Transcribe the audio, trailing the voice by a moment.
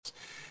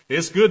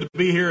It's good to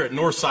be here at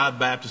Northside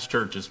Baptist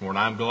Church this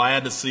morning. I'm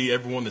glad to see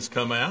everyone that's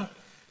come out.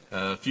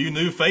 A few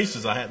new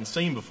faces I hadn't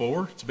seen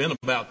before. It's been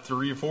about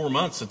 3 or 4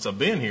 months since I've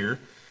been here,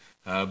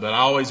 but I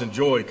always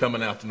enjoy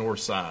coming out to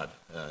Northside,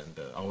 and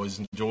always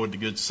enjoyed the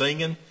good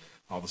singing,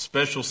 all the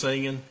special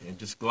singing, and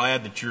just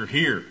glad that you're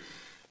here.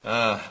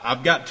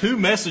 I've got 2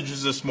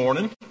 messages this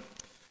morning.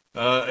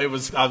 I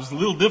was a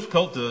little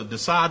difficult to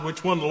decide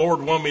which one the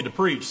Lord wanted me to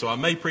preach, so I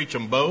may preach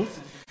them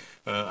both.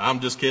 I'm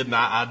just kidding.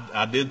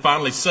 I did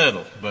finally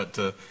settle. But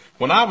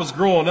when I was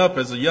growing up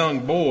as a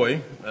young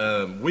boy,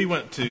 we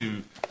went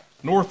to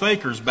North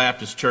Acres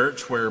Baptist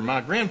Church, where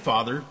my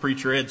grandfather,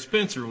 Preacher Ed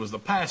Spencer, was the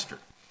pastor.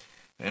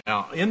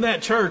 Now, in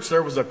that church,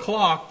 there was a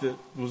clock that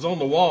was on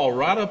the wall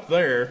right up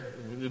there.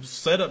 It was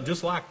set up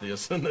just like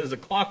this, and there's a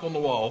clock on the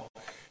wall.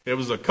 It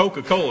was a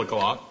Coca-Cola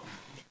clock.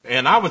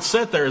 And I would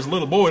sit there as a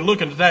little boy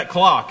looking at that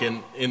clock,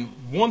 and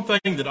one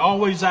thing that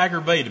always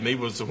aggravated me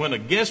was when a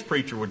guest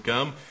preacher would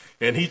come,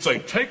 and he'd say,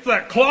 "Take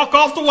that clock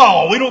off the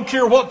wall. We don't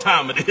care what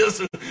time it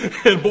is."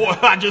 And boy,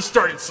 I just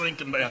started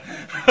sinking down.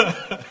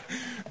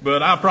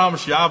 But I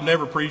promise you, I've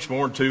never preached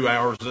more than 2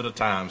 hours at a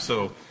time.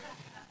 So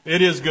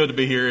it is good to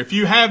be here. If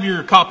you have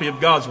your copy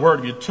of God's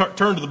Word, you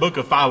turn to the book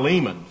of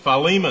Philemon.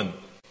 Philemon,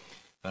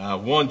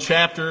 1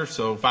 chapter,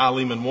 so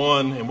Philemon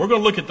 1. And we're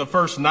going to look at the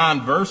first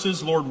 9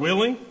 verses, Lord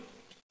willing.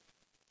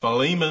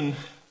 Philemon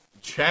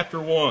chapter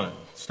 1,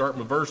 starting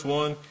with verse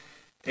 1.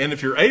 And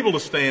if you're able to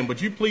stand,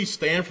 would you please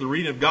stand for the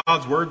reading of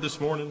God's Word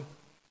this morning?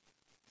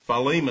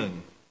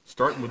 Philemon,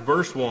 starting with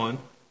verse 1.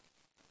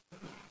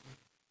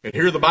 And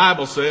here the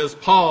Bible says,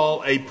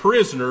 "Paul, a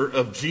prisoner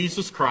of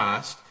Jesus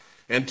Christ,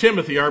 and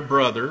Timothy, our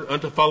brother,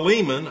 unto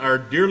Philemon, our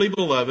dearly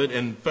beloved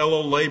and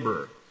fellow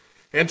laborer,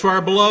 and to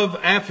our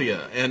beloved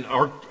Apphia, and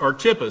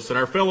Archippus, and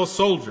our fellow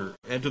soldier,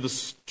 and to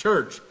the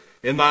church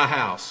in thy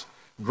house.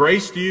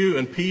 Grace to you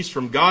and peace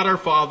from God our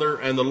Father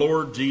and the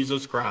Lord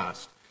Jesus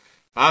Christ.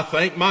 I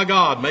thank my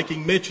God,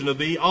 making mention of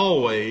thee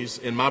always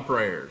in my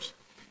prayers,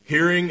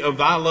 hearing of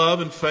thy love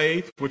and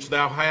faith which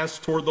thou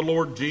hast toward the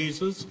Lord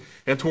Jesus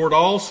and toward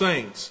all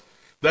saints,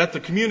 that the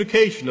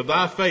communication of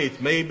thy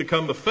faith may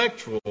become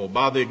effectual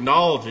by the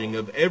acknowledging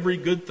of every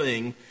good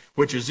thing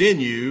which is in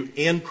you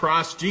in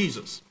Christ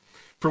Jesus.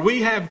 For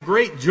we have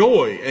great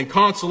joy and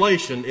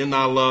consolation in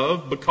thy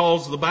love,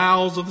 because the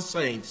bowels of the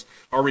saints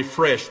are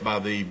refreshed by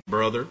thee,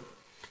 brother.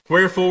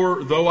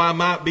 Wherefore, though I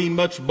might be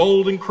much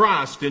bold in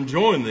Christ,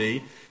 enjoin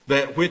thee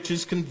that which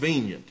is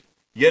convenient.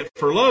 Yet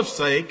for love's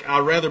sake I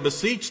rather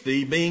beseech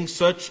thee, being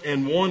such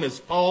an one as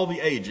Paul the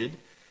aged,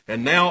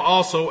 and now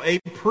also a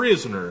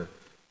prisoner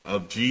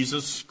of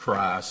Jesus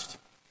Christ."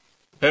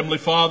 Heavenly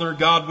Father,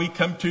 God, we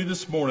come to you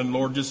this morning,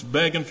 Lord, just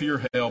begging for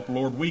your help.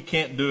 Lord, we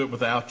can't do it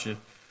without you.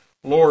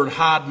 Lord,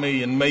 hide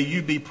me, and may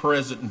you be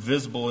present and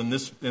visible in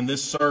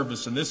this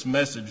service, in this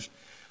message.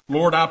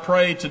 Lord, I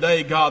pray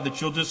today, God,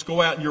 that you'll just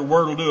go out and your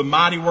word will do a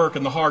mighty work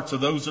in the hearts of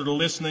those that are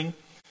listening.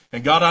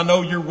 And God, I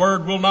know your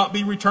word will not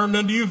be returned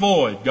unto you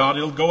void. God,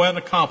 it'll go out and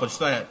accomplish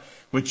that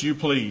which you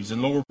please.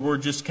 And Lord, we're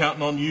just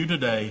counting on you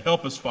today.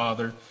 Help us,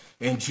 Father.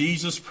 In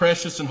Jesus'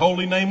 precious and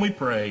holy name we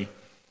pray.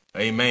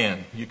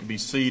 Amen. You can be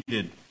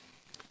seated.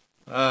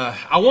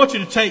 I want you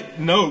to take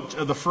note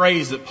of the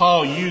phrase that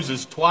Paul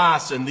uses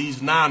twice in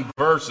these 9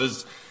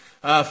 verses.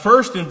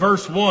 First in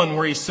verse 1,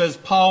 where he says,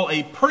 "Paul,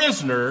 a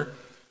prisoner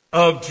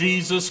of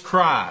Jesus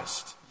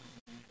Christ."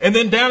 And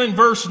then down in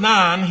verse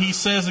 9, he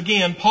says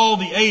again, "Paul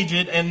the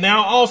aged, and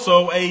now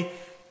also a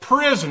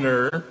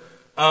prisoner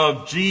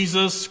of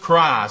Jesus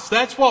Christ."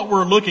 That's what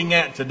we're looking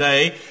at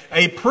today,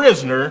 a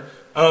prisoner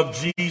of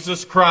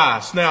Jesus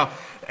Christ. Now,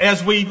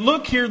 as we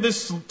look here,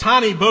 this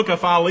tiny book of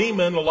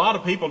Philemon, a lot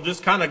of people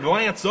just kind of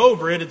glance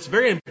over it. It's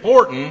very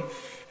important.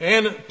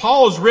 And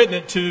Paul has written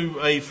it to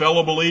a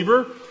fellow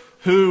believer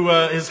who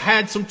has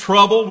had some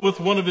trouble with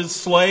one of his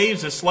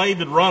slaves. His slave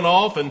had run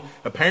off and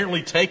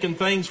apparently taken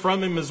things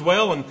from him as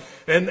well.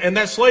 And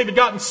that slave had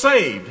gotten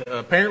saved,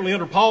 apparently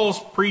under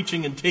Paul's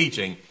preaching and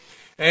teaching.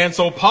 And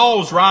so Paul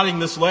was writing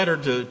this letter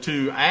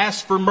to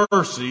ask for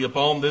mercy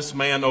upon this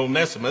man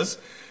Onesimus,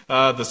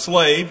 the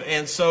slave.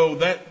 And so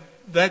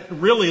that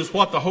really is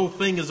what the whole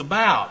thing is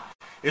about,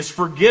 is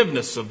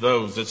forgiveness of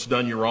those that's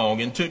done you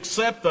wrong, and to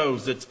accept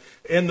those that's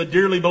in the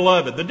dearly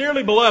beloved. The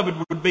dearly beloved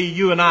would be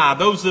you and I,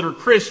 those that are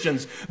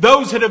Christians,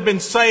 those that have been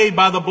saved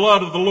by the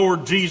blood of the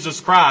Lord Jesus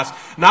Christ.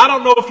 Now, I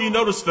don't know if you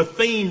noticed the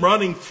theme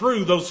running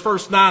through those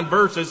first 9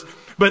 verses,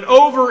 but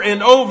over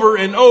and over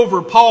and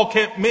over, Paul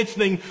kept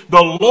mentioning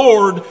the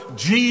Lord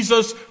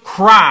Jesus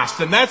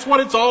Christ. And that's what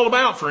it's all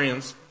about,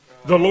 friends.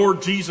 The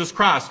Lord Jesus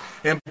Christ.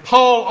 And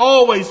Paul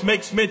always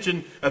makes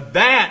mention of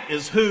that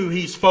is who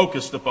he's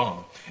focused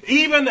upon.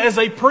 Even as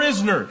a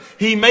prisoner,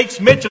 he makes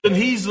mention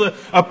he's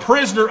a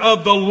prisoner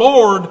of the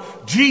Lord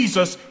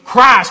Jesus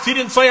Christ. He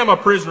didn't say, "I'm a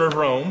prisoner of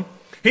Rome."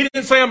 He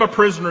didn't say, "I'm a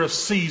prisoner of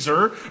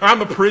Caesar," or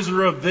 "I'm a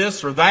prisoner of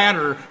this or that,"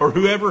 or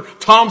whoever.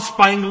 Tom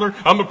Spangler.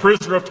 "I'm a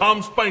prisoner of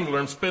Tom Spangler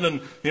and spending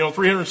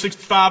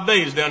 365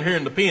 days down here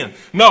in the pen."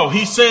 No,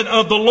 he said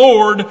of the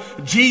Lord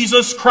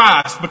Jesus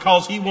Christ,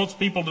 because he wants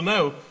people to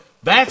know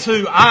that's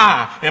who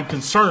I am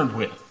concerned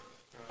with.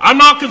 I'm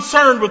not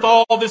concerned with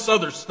all this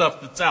other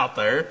stuff that's out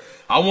there.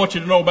 I want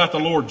you to know about the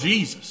Lord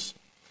Jesus.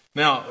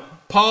 Now,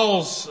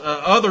 Paul's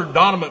other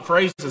dominant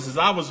phrases, as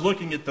I was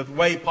looking at the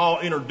way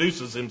Paul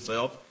introduces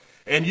himself,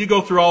 and you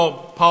go through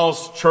all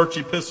Paul's church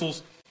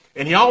epistles,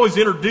 and he always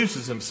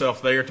introduces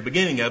himself there at the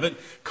beginning of it,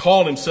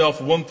 calling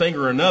himself one thing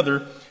or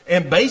another,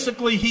 and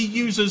basically he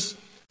uses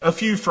a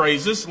few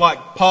phrases like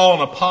Paul,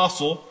 an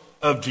apostle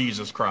of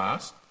Jesus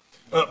Christ,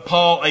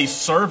 Paul, a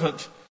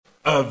servant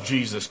of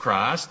Jesus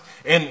Christ,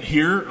 and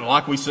here,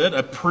 like we said,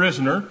 a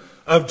prisoner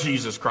of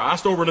Jesus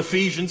Christ. Over in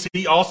Ephesians,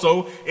 he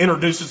also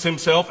introduces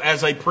himself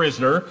as a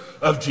prisoner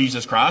of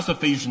Jesus Christ,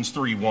 Ephesians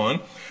 3:1.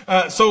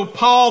 So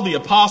Paul, the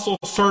apostle,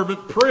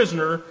 servant,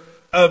 prisoner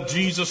of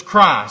Jesus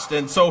Christ.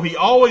 And so he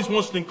always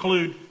wants to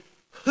include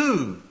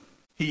who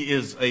he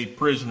is a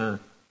prisoner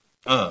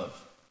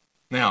of.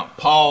 Now,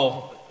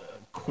 Paul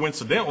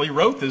coincidentally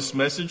wrote this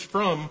message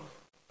from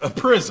a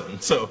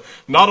prison. So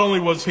not only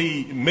was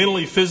he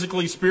mentally,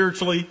 physically,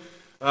 spiritually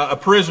a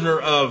prisoner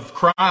of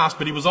Christ,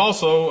 but he was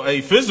also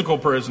a physical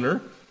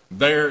prisoner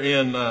there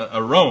in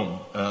Rome,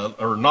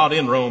 or not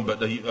in Rome,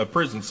 but a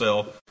prison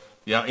cell,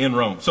 in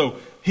Rome. So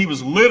he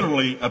was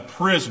literally a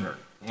prisoner,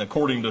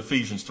 according to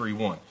Ephesians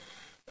 3:1.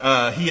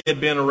 He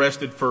had been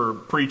arrested for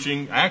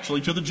preaching,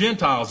 actually, to the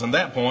Gentiles at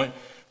that point,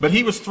 but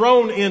he was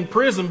thrown in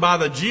prison by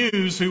the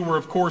Jews, who were,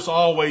 of course,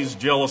 always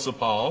jealous of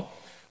Paul,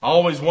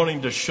 always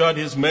wanting to shut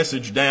his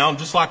message down,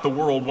 just like the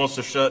world wants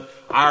to shut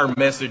our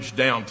message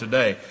down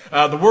today.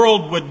 The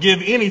world would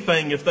give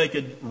anything if they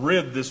could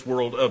rid this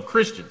world of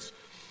Christians.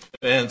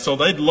 And so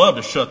they'd love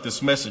to shut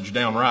this message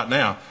down right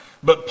now.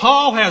 But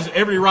Paul has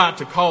every right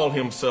to call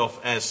himself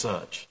as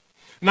such.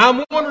 Now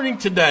I'm wondering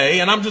today,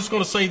 and I'm just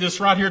going to say this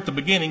right here at the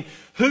beginning,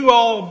 you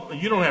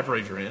don't have to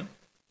raise your hand,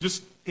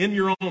 just in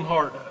your own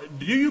heart,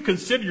 do you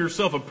consider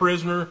yourself a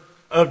prisoner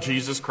of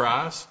Jesus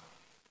Christ?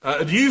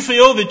 Do you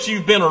feel that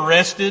you've been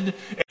arrested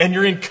and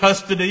you're in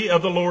custody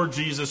of the Lord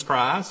Jesus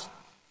Christ?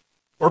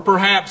 Or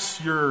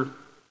perhaps you're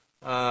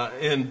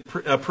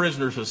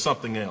prisoners of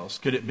something else.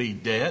 Could it be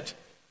debt?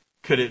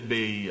 Could it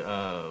be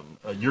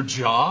your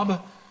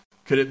job?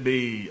 Could it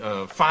be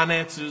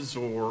finances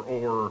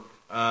or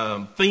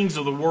things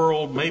of the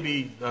world,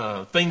 maybe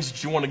things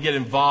that you want to get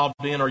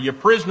involved in? Are you a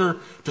prisoner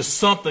to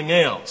something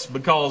else?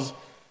 Because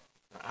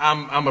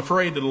I'm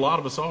afraid that a lot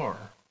of us are.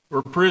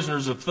 We're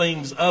prisoners of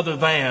things other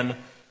than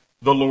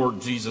the Lord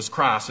Jesus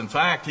Christ. In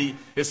fact,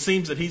 it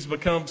seems that he's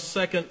become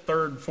second,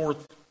 third,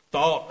 fourth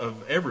thought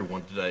of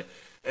everyone today.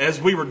 As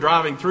we were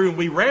driving through, and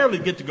we rarely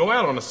get to go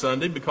out on a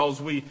Sunday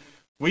because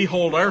we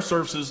hold our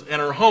services in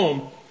our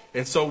home,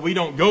 and so we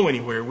don't go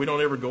anywhere. We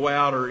don't ever go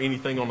out or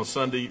anything on a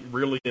Sunday,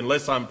 really,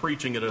 unless I'm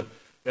preaching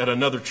at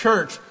another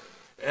church.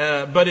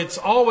 But it's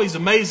always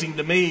amazing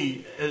to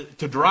me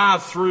to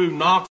drive through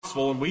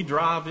Knoxville, and we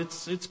drive,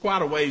 it's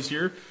quite a ways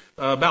here,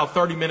 about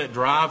 30-minute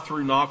drive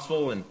through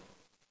Knoxville, and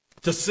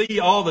to see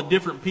all the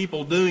different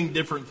people doing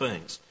different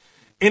things.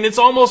 And it's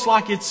almost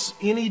like it's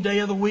any day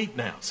of the week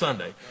now,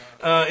 Sunday.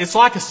 It's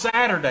like a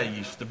Saturday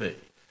used to be.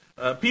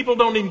 People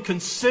don't even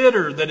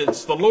consider that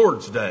it's the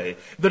Lord's day,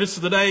 that it's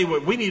the day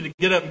when we need to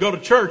get up and go to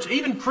church.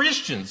 Even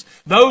Christians,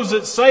 those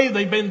that say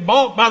they've been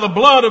bought by the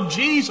blood of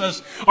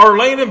Jesus, are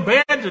laying in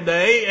bed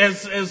today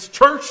as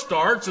church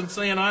starts and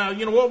saying,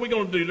 what are we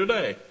going to do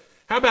today?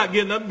 How about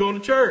getting up and going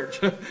to church?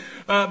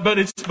 But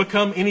it's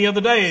become any other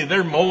day.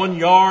 They're mowing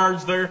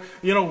yards, they're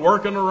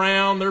working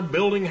around, they're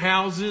building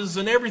houses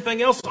and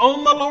everything else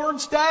on the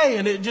Lord's day.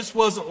 And it just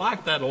wasn't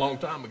like that a long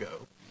time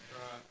ago.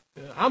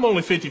 I'm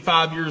only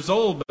 55 years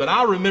old, but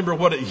I remember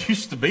what it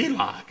used to be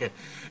like.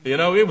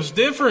 It was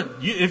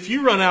different. If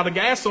you run out of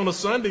gas on a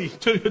Sunday,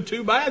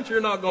 too bad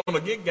you're not going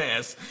to get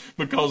gas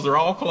because they're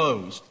all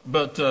closed.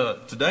 But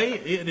today,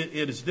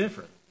 it is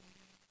different.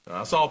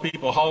 I saw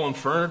people hauling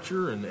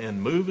furniture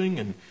and moving,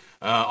 and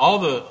all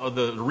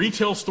the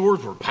retail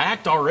stores were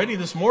packed already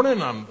this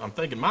morning. I'm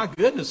thinking, my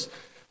goodness,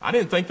 I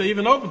didn't think they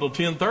even opened till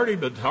 10:30,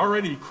 but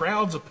already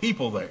crowds of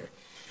people there.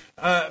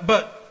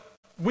 But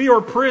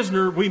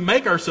we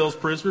make ourselves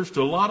prisoners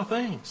to a lot of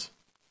things.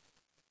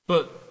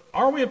 But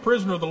are we a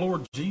prisoner of the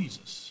Lord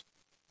Jesus?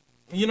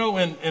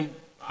 And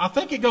I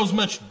think it goes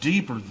much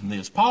deeper than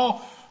this.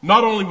 Paul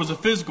not only was a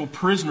physical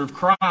prisoner of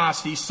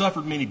Christ, he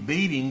suffered many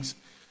beatings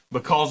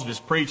because of his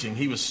preaching.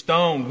 He was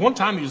stoned. One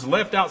time he was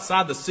left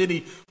outside the city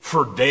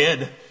for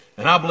dead.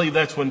 And I believe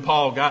that's when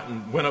Paul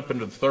went up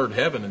into the third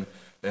heaven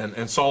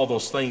and saw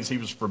those things he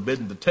was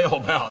forbidden to tell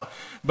about.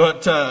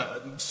 But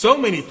so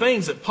many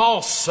things that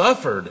Paul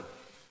suffered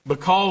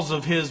because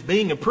of his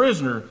being a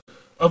prisoner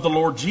of the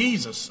Lord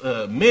Jesus,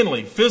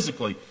 mentally,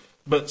 physically,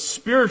 but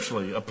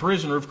spiritually, a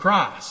prisoner of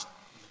Christ.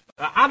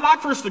 I'd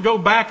like for us to go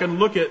back and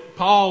look at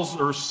Paul's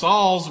or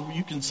Saul's,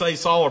 you can say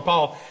Saul or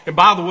Paul. And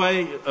by the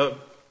way,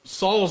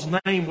 Saul's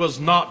name was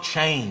not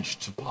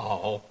changed to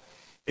Paul.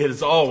 It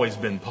has always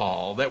been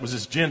Paul. That was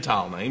his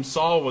Gentile name.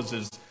 Saul was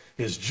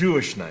his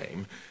Jewish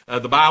name.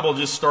 The Bible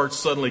just starts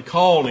suddenly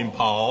calling him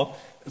Paul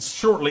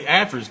shortly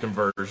after his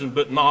conversion,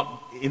 but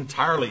not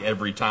entirely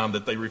every time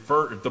that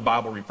the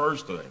Bible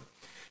refers to him.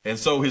 And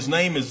so his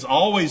name has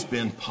always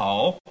been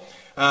Paul.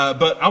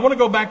 But I want to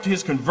go back to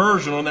his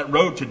conversion on that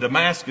road to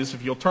Damascus.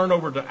 If you'll turn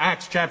over to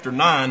Acts chapter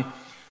 9.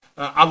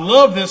 I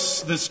love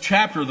this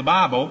chapter of the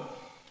Bible.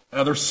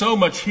 There's so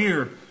much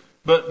here.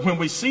 But when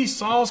we see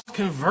Saul's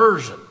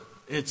conversion,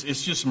 it's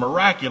just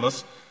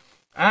miraculous.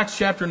 Acts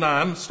chapter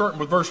 9, starting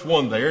with verse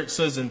 1 there, it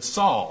says, "And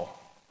Saul,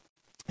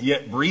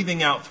 yet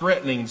breathing out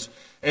threatenings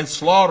and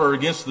slaughter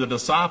against the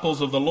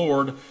disciples of the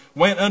Lord,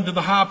 went unto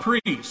the high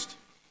priest,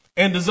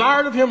 and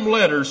desired of him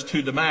letters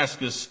to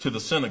Damascus to the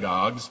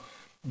synagogues,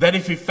 that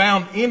if he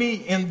found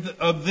any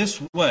of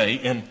this way,"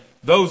 and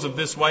those of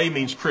this way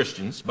means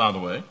Christians, by the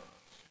way,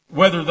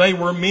 "whether they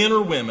were men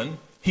or women,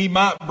 he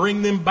might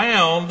bring them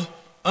bound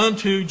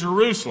unto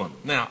Jerusalem."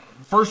 Now,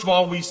 first of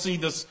all, we see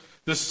this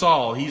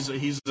Saul. He's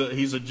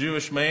a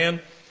Jewish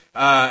man.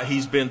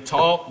 He's been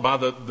taught by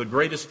the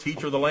greatest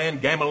teacher of the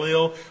land.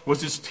 Gamaliel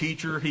was his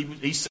teacher.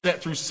 He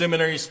sat through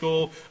seminary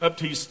school up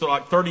to he's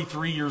like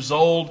 33 years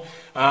old.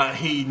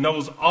 He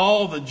knows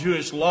all the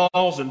Jewish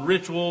laws and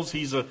rituals.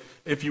 He's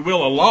if you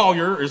will, a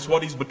lawyer is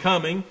what he's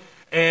becoming.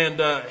 And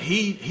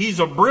he's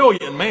a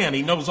brilliant man.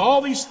 He knows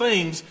all these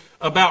things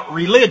about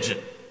religion.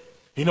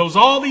 He knows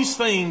all these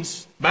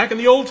things back in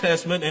the Old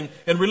Testament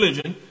and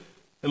religion.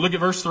 And look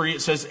at verse 3.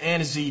 It says,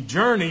 "And as he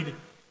journeyed,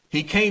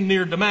 he came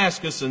near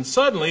Damascus, and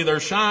suddenly there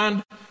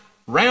shined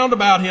round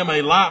about him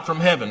a light from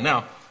heaven."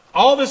 Now,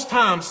 all this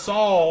time,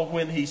 Saul,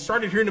 when he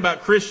started hearing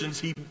about Christians,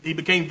 he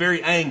became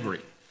very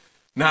angry.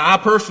 Now, I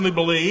personally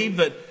believe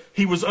that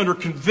he was under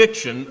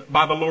conviction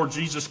by the Lord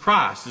Jesus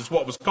Christ is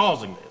what was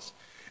causing this.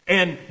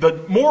 And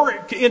the more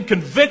in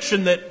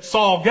conviction that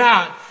Saul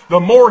got, the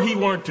more he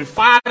wanted to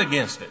fight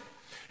against it.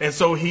 And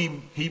so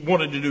he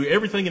wanted to do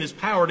everything in his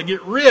power to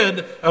get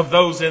rid of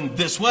those in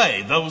this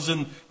way, those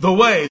in the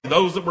way,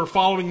 those that were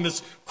following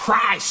this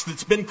Christ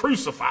that's been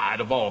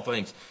crucified of all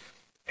things.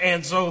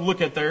 And so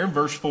look at there in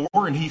verse 4,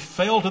 "And he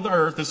fell to the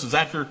earth." This is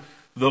after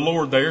the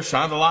Lord there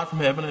shined a light from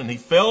heaven. "And he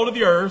fell to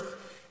the earth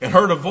and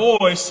heard a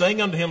voice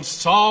saying unto him,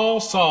 Saul,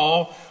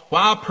 Saul,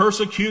 why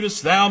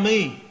persecutest thou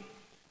me?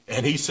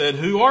 And he said,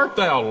 Who art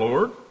thou,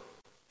 Lord?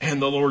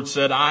 And the Lord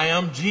said, I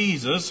am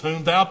Jesus,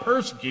 whom thou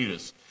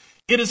persecutest.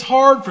 It is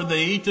hard for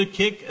thee to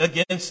kick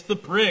against the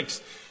pricks."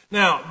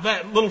 Now,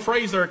 that little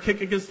phrase there, "kick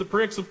against the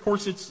pricks," of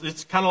course,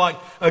 it's kind of like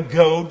a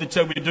goad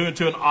that we do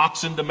into an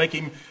oxen to make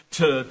him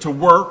to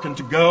work and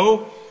to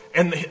go.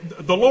 And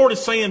the Lord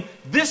is saying,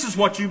 this is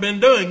what you've been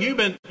doing.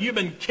 You've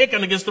been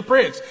kicking against the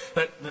pricks,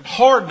 that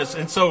hardness.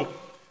 And so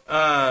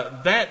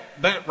that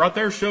right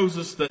there shows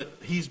us that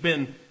he's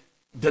been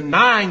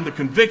denying the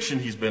conviction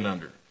he's been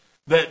under.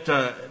 That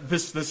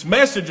this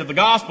message of the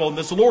gospel and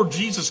this Lord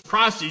Jesus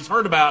Christ he's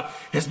heard about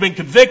has been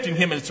convicting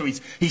him, and so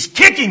he's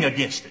kicking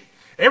against it.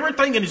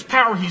 Everything in his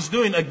power he's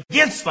doing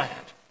against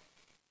that.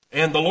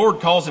 And the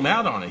Lord calls him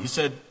out on it. He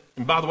said,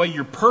 and by the way,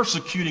 you're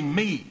persecuting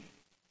me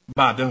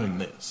by doing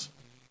this.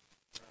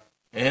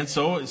 And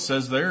so it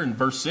says there in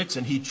verse 6,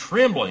 "And he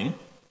trembling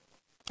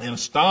and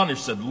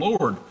astonished said,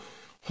 Lord,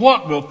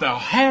 what wilt thou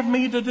have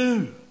me to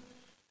do?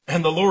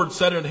 And the Lord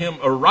said unto him,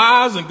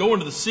 Arise and go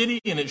into the city,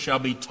 and it shall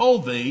be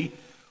told thee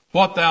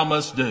what thou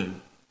must do.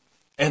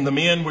 And the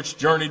men which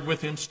journeyed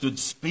with him stood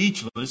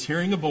speechless,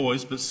 hearing a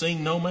voice, but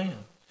seeing no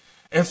man.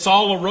 And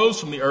Saul arose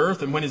from the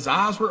earth, and when his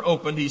eyes were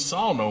opened, he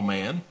saw no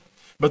man.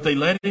 But they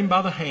led him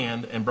by the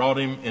hand and brought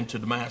him into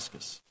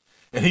Damascus.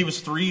 And he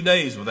was 3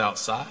 days without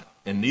sight,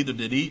 and neither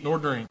did eat nor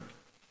drink.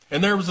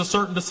 And there was a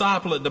certain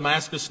disciple at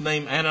Damascus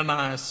named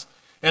Ananias.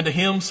 And to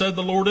him said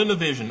the Lord in a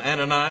vision,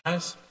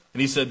 Ananias. And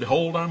he said,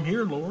 Behold, I'm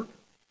here, Lord.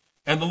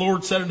 And the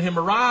Lord said unto him,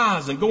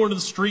 Arise, and go into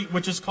the street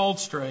which is called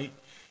Straight,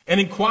 and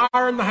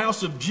inquire in the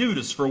house of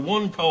Judas for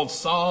one called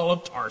Saul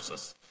of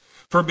Tarsus.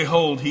 For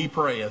behold, he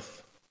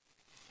prayeth,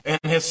 and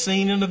has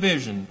seen in a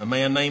vision a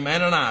man named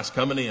Ananias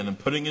coming in and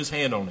putting his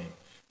hand on him,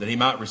 that he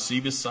might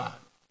receive his sight.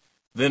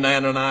 Then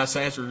Ananias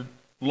answered,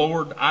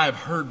 Lord, I have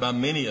heard by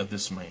many of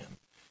this man,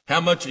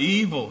 how much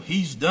evil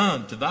he's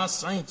done to thy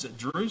saints at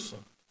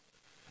Jerusalem.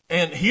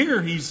 And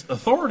here he's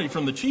authority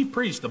from the chief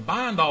priest to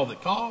bind all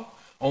that call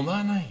on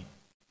thy name.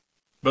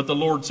 But the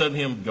Lord said to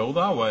him, Go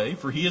thy way,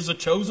 for he is a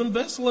chosen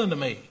vessel unto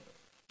me,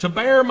 to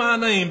bear my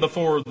name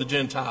before the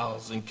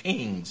Gentiles and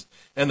kings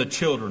and the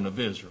children of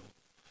Israel.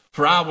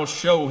 For I will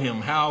show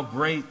him how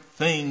great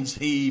things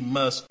he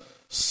must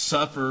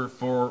suffer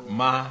for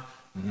my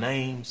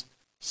name's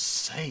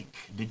sake.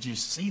 Did you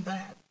see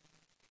that?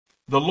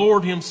 The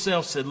Lord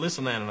himself said,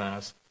 Listen,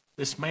 Ananias,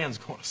 this man's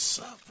going to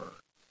suffer.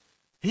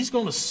 He's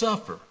going to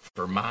suffer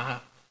for my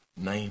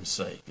name's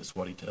sake, is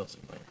what he tells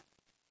him there.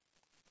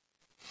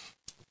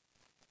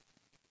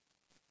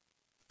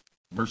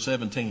 Verse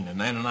 17,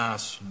 And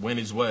Ananias went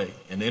his way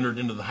and entered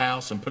into the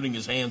house, and putting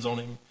his hands on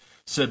him,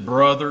 said,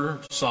 Brother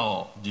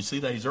Saul. Did you see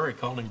that? He's already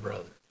called him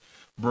brother.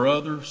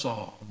 Brother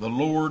Saul, the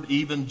Lord,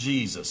 even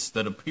Jesus,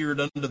 that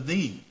appeared unto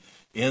thee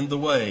in the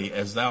way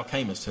as thou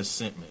camest, has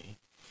sent me,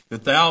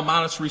 that thou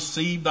mightest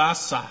receive thy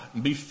sight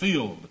and be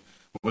filled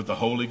with the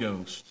Holy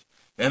Ghost.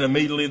 And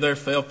immediately there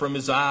fell from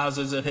his eyes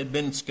as it had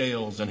been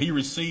scales, and he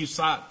received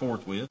sight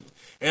forthwith,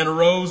 and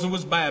arose and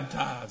was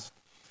baptized.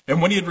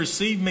 And when he had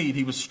received meat,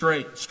 he was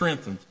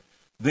strengthened.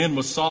 Then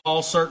was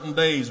Saul certain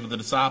days with the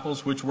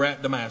disciples which were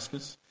at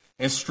Damascus.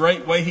 And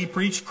straightway he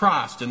preached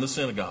Christ in the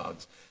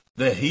synagogues,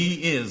 that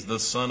he is the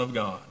Son of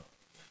God.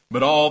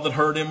 But all that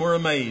heard him were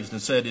amazed,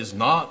 and said, Is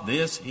not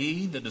this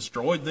he that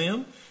destroyed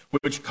them,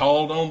 which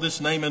called on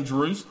this name in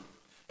Jerusalem,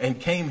 and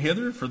came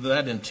hither for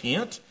that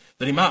intent,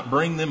 that he might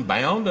bring them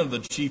bound unto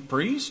the chief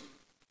priest?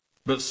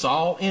 But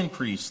Saul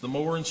increased the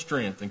more in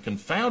strength, and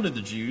confounded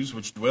the Jews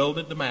which dwelled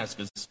at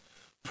Damascus,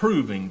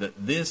 proving that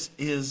this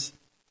is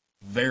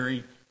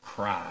very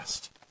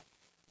Christ.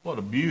 What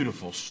a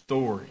beautiful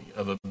story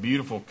of a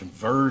beautiful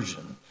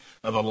conversion,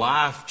 of a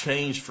life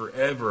changed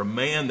forever, a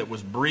man that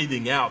was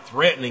breathing out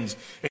threatenings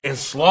and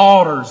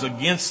slaughters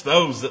against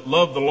those that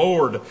loved the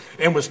Lord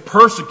and was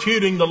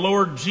persecuting the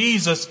Lord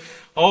Jesus.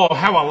 Oh,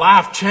 how a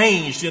life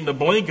changed in the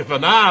blink of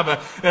an eye,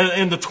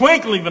 in the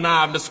twinkling of an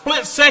eye, in the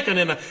split second,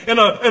 in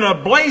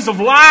a blaze of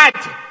light.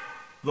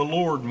 The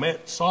Lord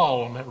met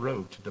Saul on that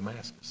road to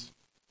Damascus,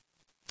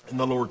 and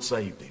the Lord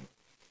saved him.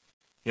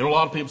 You know, a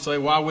lot of people say,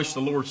 well, I wish the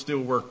Lord still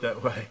worked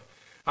that way.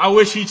 I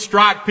wish he'd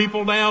strike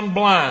people down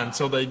blind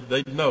so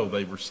they'd know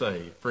they were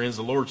saved. Friends,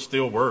 the Lord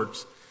still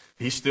works.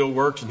 He still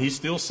works and he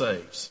still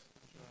saves.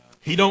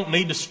 He don't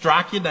need to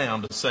strike you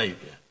down to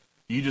save you.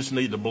 You just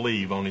need to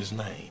believe on his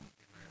name.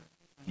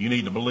 You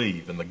need to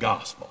believe in the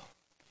gospel.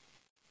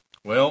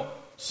 Well,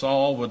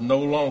 Saul would no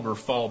longer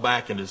fall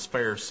back into his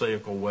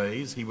pharisaical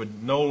ways. He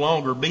would no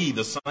longer be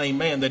the same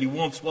man that he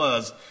once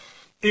was.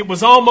 It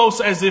was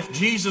almost as if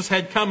Jesus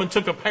had come and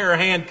took a pair of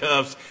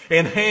handcuffs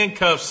and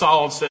handcuffed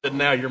Saul and said,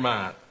 now you're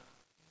mine.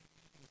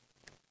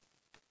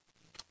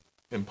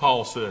 And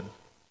Paul said,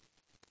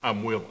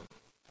 I'm willing.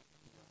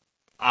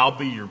 I'll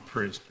be your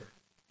prisoner.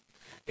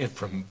 And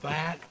from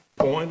that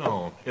point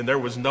on, and there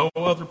was no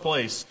other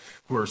place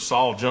where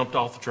Saul jumped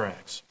off the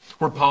tracks,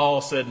 where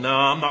Paul said, no,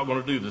 I'm not going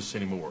to do this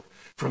anymore.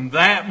 From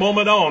that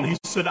moment on, he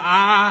said,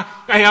 I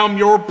am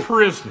your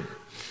prisoner.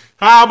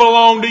 I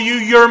belong to you.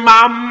 You're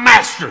my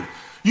master.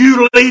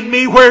 You lead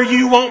me where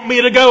you want me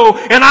to go,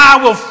 and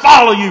I will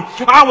follow you.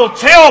 I will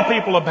tell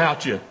people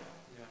about you.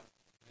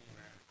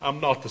 I'm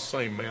not the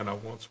same man I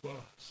once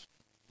was.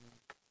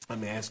 Let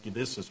me ask you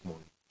this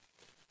morning.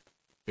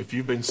 If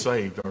you've been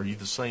saved, are you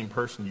the same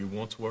person you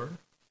once were?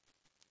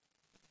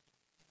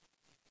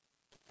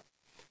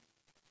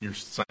 You're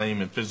the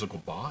same in physical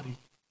body.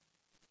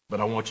 But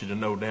I want you to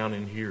know down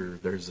in here,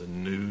 there's a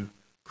new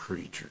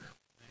creature.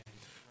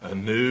 A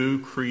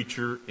new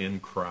creature in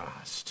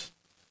Christ.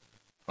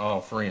 Oh,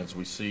 friends,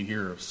 we see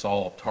here of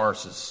Saul of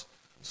Tarsus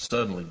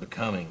suddenly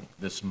becoming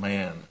this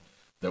man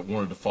that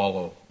wanted to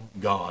follow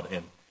God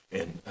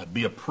and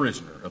be a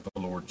prisoner of the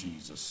Lord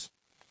Jesus.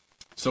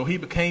 So he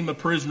became a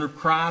prisoner of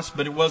Christ,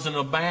 but it wasn't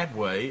a bad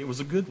way. It was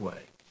a good way.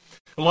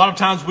 A lot of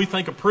times we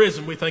think of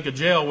prison, we think of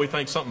jail, we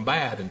think something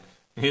bad, and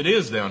it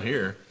is down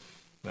here.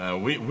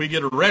 We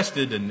get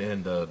arrested,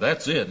 and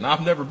that's it. And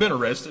I've never been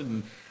arrested,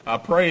 and I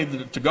pray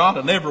to God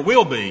I never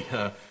will be.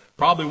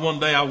 Probably one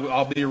day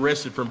I'll be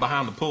arrested from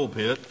behind the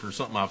pulpit for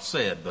something I've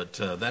said, but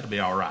that'll be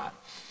all right.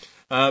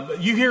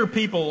 But you hear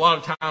people a lot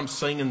of times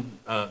singing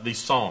these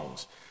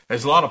songs.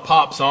 There's a lot of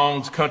pop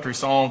songs, country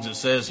songs that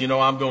says, you know,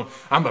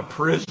 I'm a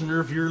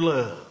prisoner of your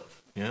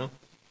love. You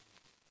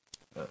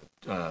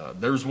know,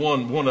 there's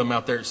one of them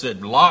out there that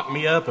said, lock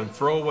me up and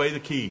throw away the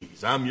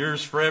keys. I'm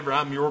yours forever.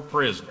 I'm your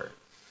prisoner.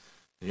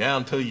 Yeah,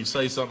 until you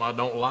say something I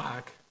don't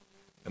like.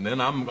 And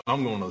then I'm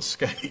going to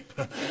escape.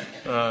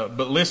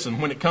 But listen,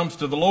 when it comes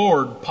to the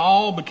Lord,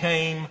 Paul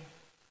became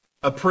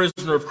a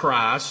prisoner of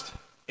Christ,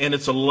 and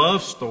it's a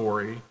love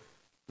story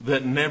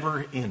that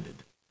never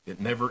ended. It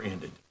never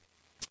ended.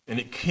 And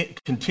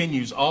it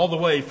continues all the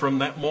way from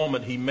that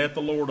moment he met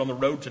the Lord on the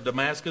road to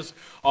Damascus,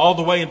 all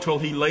the way until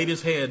he laid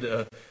his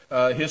head.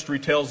 History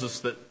tells us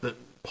that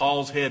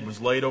Paul's head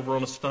was laid over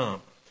on a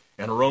stump,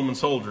 and a Roman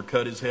soldier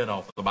cut his head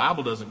off. The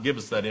Bible doesn't give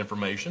us that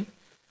information.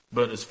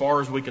 But as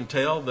far as we can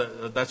tell,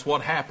 that's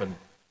what happened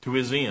to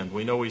his end.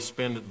 We know he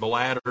spent the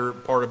latter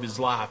part of his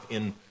life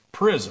in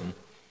prison,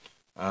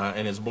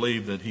 and it's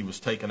believed that he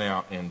was taken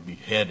out and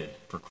beheaded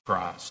for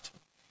Christ.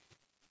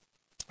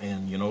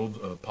 And, you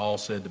know, Paul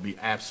said to be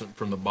absent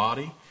from the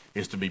body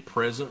is to be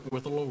present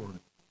with the Lord.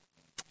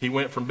 He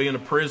went from being a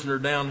prisoner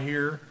down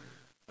here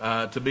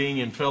to being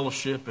in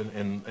fellowship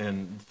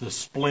and the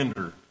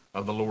splendor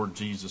of the Lord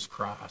Jesus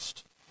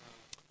Christ.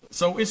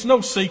 So it's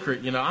no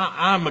secret, you know,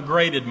 I'm a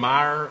great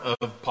admirer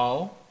of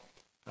Paul.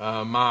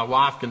 My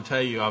wife can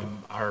tell you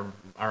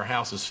our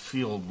house is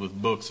filled with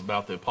books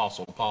about the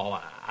Apostle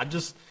Paul. I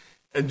just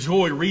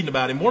enjoy reading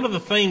about him. One of the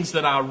things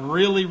that I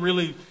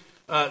really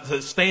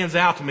that stands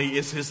out to me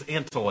is his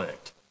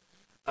intellect.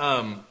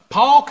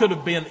 Paul could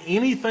have been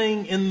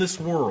anything in this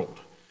world.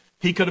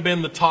 He could have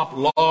been the top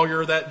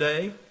lawyer that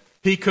day.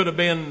 He could have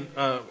been,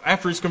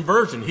 after his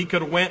conversion, he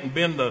could have went and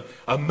been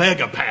a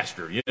mega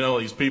pastor. You know,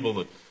 these people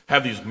that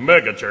have these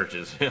mega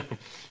churches,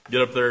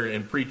 get up there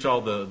and preach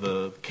all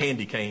the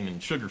candy cane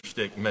and sugar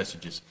stick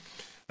messages.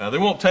 They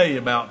won't tell you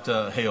about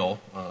hell.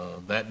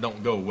 That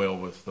don't go well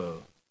with the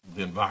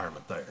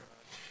environment there.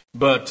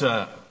 But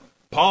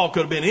Paul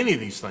could have been any of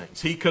these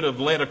things. He could have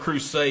led a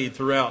crusade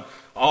throughout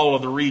all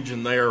of the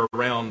region there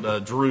around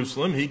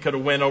Jerusalem. He could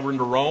have went over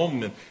into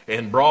Rome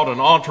and brought an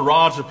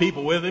entourage of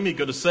people with him. He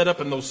could have set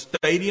up in those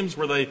stadiums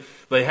where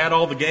they had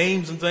all the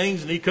games and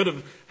things, and he could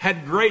have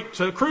had great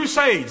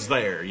crusades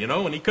there,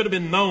 and he could have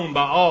been known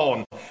by all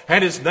and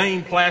had his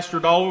name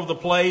plastered all over the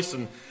place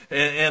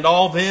and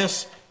all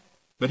this.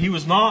 But he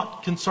was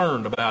not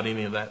concerned about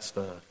any of that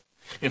stuff.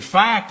 In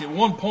fact, at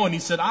one point he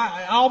said,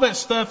 all that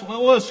stuff,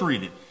 well, let's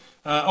read it.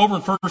 Over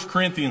in 1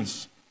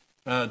 Corinthians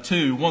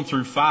 2, 1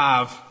 through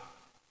 5.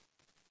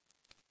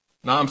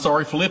 No, I'm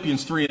sorry,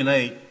 Philippians 3 and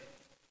 8.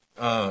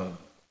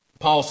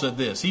 Paul said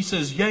this. He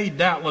says, "Yea,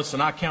 doubtless,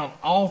 and I count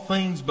all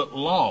things but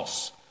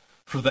loss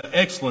for the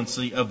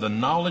excellency of the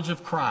knowledge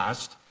of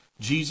Christ,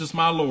 Jesus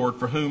my Lord,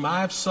 for whom I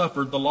have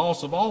suffered the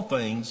loss of all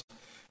things,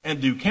 and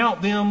do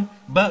count them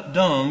but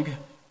dung,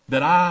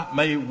 that I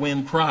may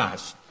win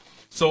Christ."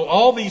 So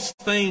all these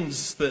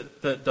things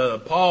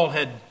that Paul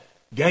had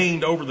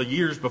gained over the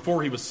years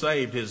before he was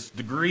saved, his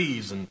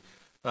degrees and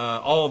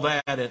all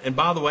that. And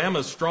by the way, I'm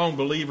a strong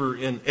believer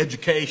in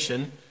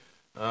education.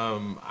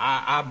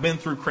 I've been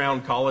through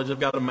Crown College. I've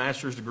got a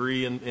master's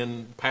degree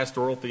in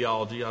pastoral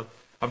theology.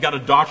 I've got a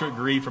doctorate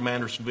degree from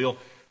Andersonville.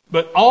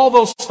 But all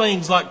those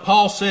things, like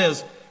Paul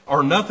says,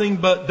 are nothing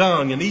but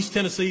dung. In East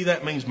Tennessee,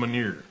 that means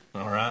manure.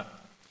 All right?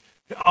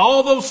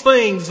 All those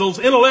things, those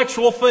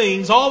intellectual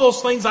things, all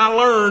those things I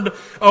learned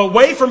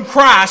away from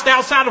Christ,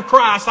 outside of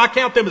Christ, I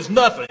count them as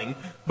nothing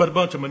but a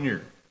bunch of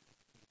manure.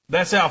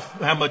 That's how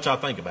much I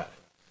think about it.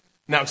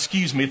 Now,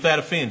 excuse me if that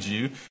offends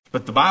you,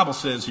 but the Bible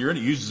says here, and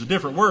it uses a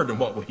different word than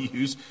what we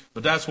use,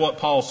 but that's what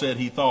Paul said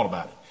he thought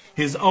about it.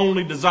 His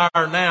only desire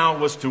now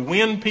was to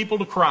win people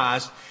to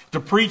Christ,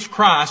 to preach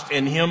Christ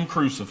and Him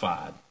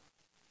crucified.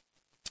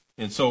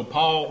 And so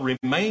Paul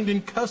remained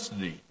in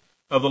custody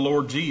of the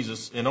Lord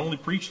Jesus and only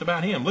preached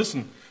about Him.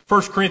 Listen,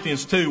 1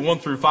 Corinthians 2, 1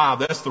 through 5,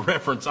 that's the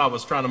reference I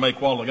was trying to make a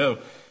while ago.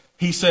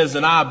 He says,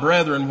 "And I,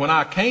 brethren, when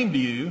I came to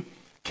you,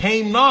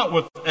 came not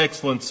with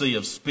excellency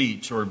of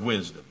speech or of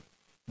wisdom,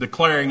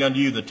 declaring unto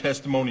you the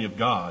testimony of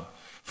God.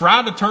 For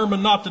I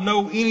determined not to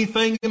know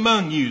anything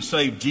among you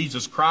save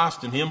Jesus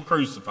Christ and Him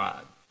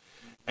crucified.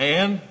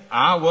 And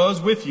I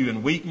was with you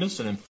in weakness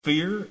and in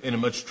fear and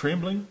in much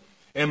trembling.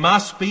 And my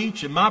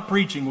speech and my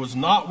preaching was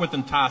not with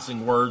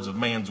enticing words of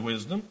man's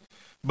wisdom,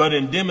 but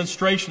in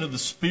demonstration of the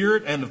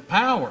Spirit and of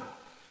power,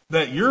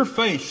 that your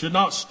faith should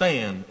not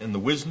stand in the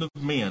wisdom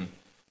of men,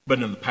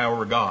 but in the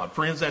power of God."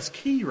 Friends, that's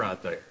key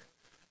right there.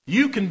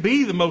 You can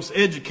be the most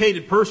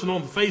educated person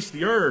on the face of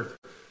the earth,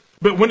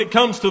 but when it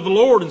comes to the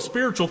Lord and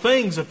spiritual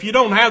things, if you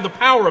don't have the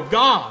power of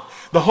God,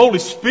 the Holy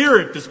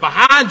Spirit that's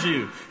behind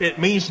you, it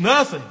means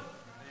nothing.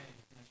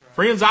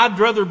 Friends, I'd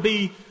rather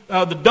be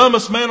the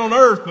dumbest man on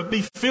earth, but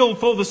be filled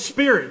full of the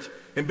Spirit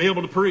and be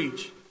able to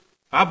preach.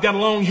 I've got a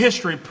long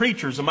history of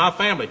preachers in my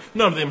family.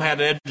 None of them had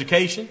an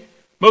education.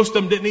 Most of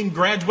them didn't even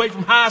graduate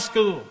from high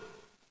school.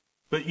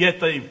 But yet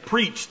they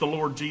preached the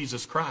Lord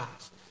Jesus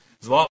Christ.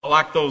 It's a lot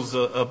like those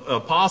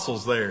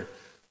apostles there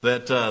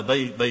that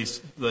they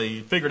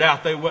figured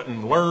out they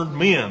wasn't learned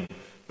men.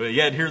 But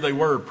yet here they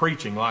were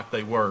preaching like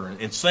they were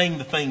and saying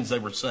the things they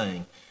were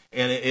saying.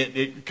 And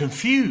it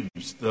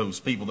confused those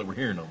people that were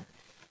hearing them.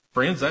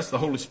 Friends, that's the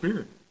Holy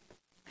Spirit.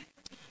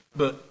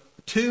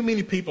 But too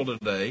many people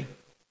today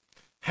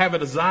have a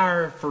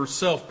desire for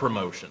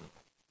self-promotion.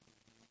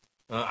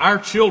 Our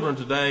children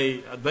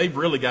today, they've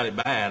really got it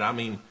bad. I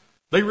mean,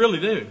 they really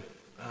do.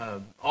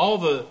 All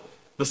the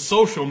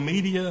social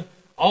media,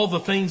 all the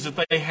things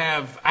that they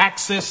have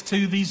access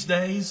to these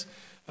days,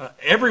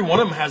 every one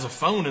of them has a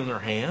phone in their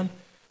hand.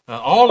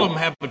 All of them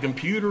have a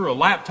computer, a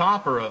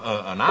laptop, or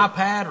an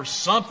iPad or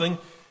something.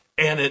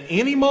 And at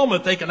any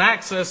moment, they can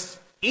access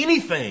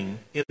anything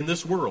in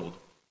this world.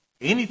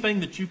 Anything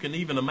that you can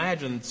even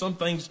imagine, some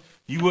things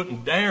you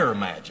wouldn't dare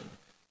imagine,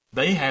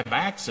 they have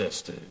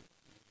access to.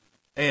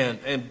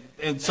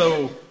 And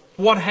so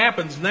what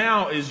happens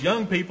now is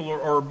young people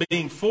are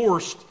being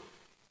forced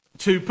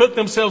to put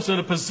themselves in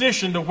a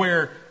position to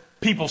where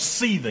people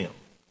see them.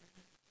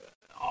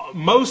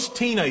 Most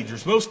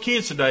teenagers, most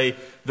kids today,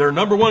 their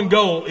number one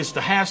goal is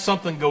to have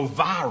something go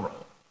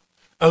viral.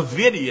 A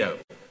video,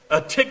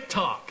 a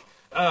TikTok,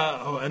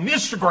 an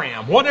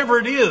Instagram, whatever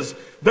it is.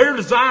 Their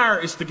desire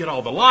is to get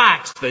all the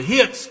likes, the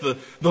hits, the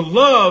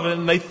love,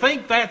 and they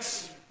think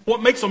that's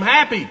what makes them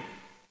happy.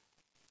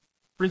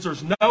 Friends,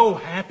 there's no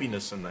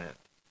happiness in that.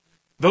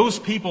 Those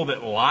people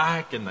that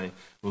like and they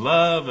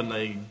love and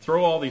they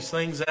throw all these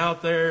things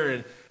out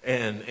there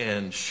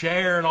and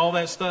share and all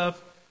that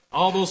stuff,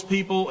 all those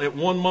people at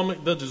one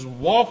moment, they'll just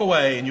walk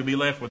away and you'll be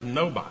left with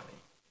nobody.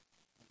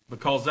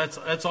 Because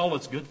that's all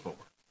it's good for.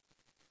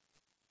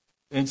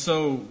 And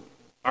so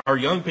our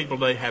young people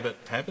today have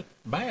it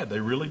bad. They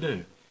really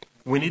do.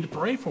 We need to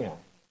pray for them.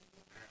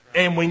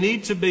 And we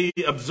need to be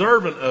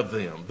observant of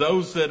them.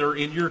 Those that are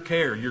in your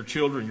care, your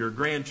children, your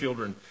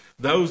grandchildren,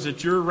 those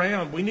that you're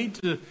around, we need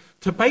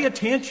to pay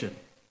attention.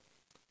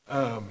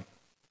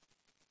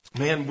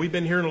 Man, we've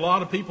been hearing a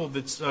lot of people,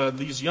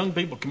 these young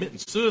people committing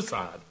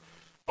suicide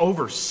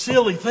over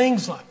silly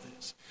things like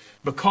this.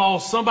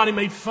 because somebody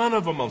made fun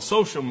of them on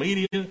social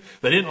media.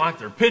 They didn't like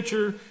their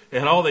picture,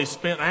 and they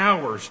spent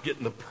hours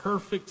getting the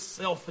perfect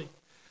selfie.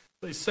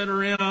 They sit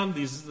around,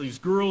 these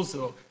girls,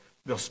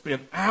 they'll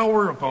spend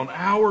hour upon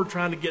hour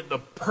trying to get the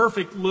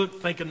perfect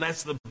look, thinking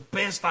that's the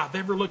best I've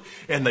ever looked,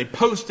 and they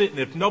post it, and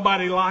if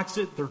nobody likes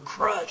it, they're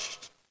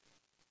crushed.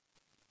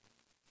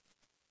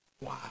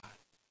 Why?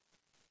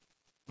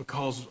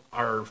 Because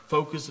our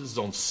focus is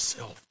on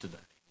self today.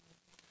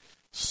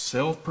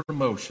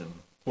 Self-promotion.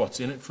 What's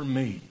in it for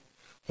me?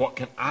 What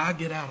can I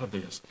get out of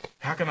this?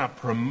 How can I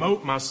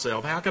promote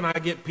myself? How can I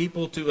get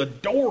people to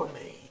adore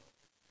me?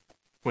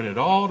 When it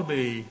ought to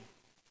be,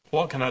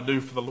 what can I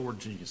do for the Lord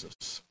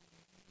Jesus?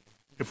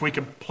 If we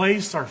can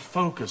place our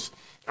focus,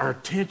 our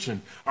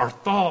attention, our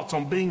thoughts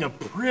on being a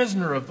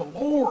prisoner of the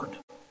Lord,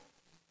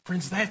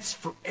 friends, that's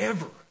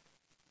forever.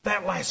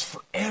 That lasts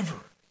forever.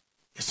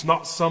 It's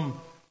not some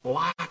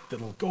light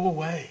that'll go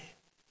away.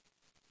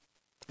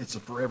 It's a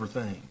forever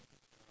thing.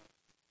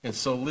 And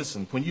so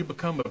listen, when you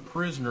become a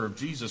prisoner of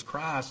Jesus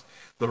Christ,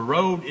 the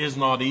road is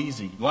not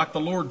easy. Like the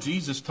Lord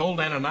Jesus told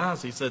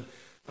Ananias, he said,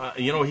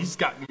 he's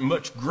got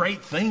much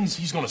great things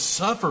he's going to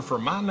suffer for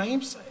my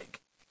name's sake.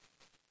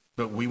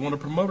 But we want to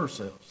promote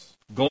ourselves.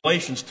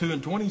 Galatians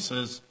 2:20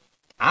 says,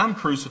 I'm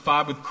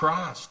crucified with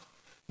Christ.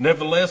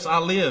 Nevertheless I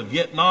live,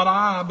 yet not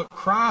I, but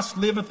Christ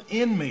liveth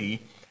in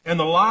me. And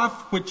the life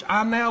which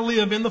I now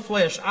live in the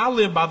flesh, I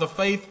live by the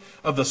faith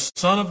of the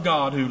Son of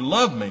God who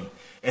loved me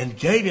and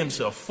gave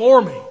himself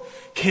for me.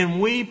 Can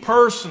we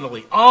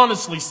personally,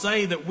 honestly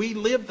say that we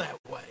live that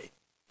way?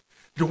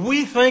 Do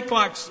we think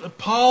like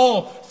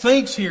Paul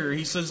thinks here?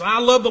 He says, I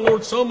love the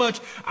Lord so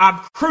much, I'm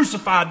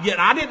crucified, yet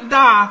I didn't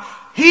die.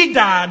 He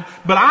died,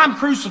 but I'm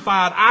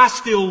crucified. I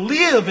still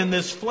live in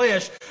this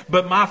flesh,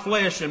 but my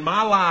flesh and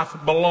my life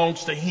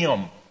belongs to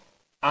him.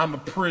 I'm a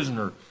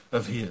prisoner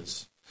of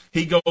his.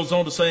 He goes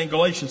on to say in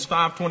Galatians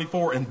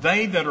 5:24, and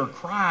they that are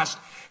Christ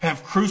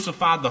have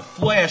crucified the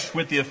flesh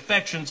with the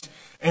affections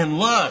and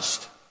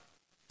lust.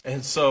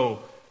 And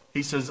so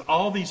he says,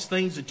 all these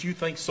things that you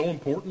think so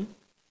important,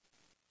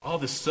 all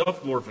this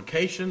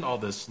self-glorification, all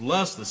this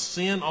lust, the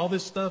sin, all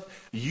this stuff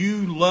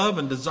you love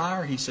and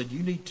desire, he said,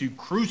 you need to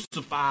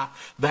crucify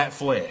that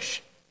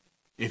flesh.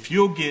 If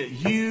you'll get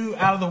you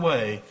out of the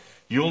way,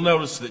 you'll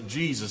notice that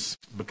Jesus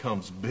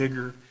becomes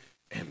bigger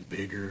and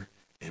bigger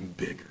and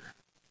bigger.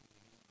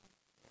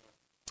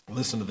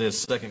 Listen to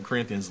this, 2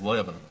 Corinthians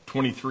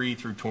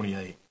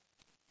 11:23-28.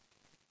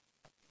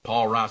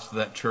 Paul writes to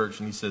that church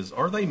and he says,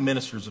 are they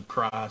ministers of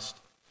Christ?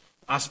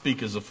 I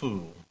speak as a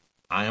fool.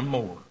 I am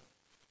more.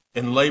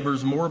 In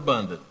labors more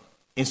abundant.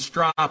 In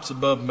stripes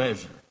above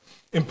measure.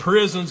 In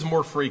prisons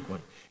more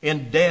frequent.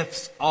 In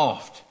deaths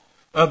oft.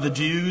 Of the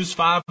Jews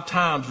 5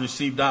 times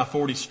received I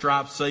 40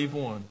 stripes save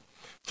one.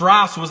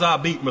 Thrice was I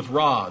beaten with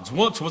rods.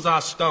 Once was I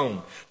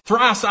stoned.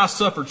 Thrice I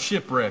suffered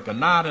shipwreck. A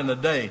night and a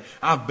day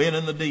I've been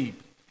in the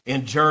deep.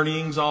 In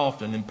journeyings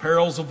often, in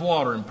perils of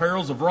water, in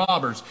perils of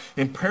robbers,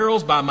 in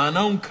perils by mine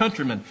own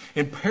countrymen,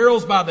 in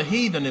perils by the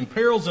heathen, in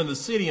perils in the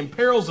city, in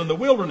perils in the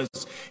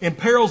wilderness, in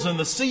perils in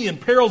the sea, in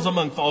perils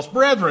among false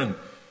brethren,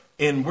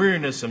 in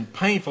weariness and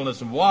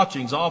painfulness and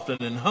watchings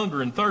often, in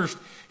hunger and thirst,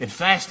 in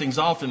fastings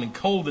often, in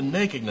cold and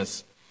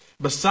nakedness.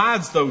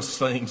 Besides those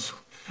things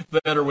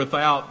that are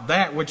without,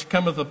 that which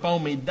cometh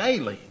upon me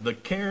daily, the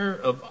care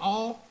of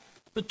all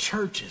the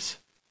churches.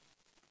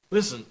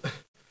 Listen,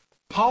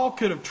 Paul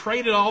could have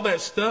traded all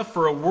that stuff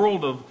for a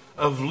world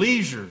of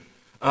leisure,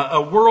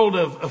 a world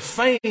of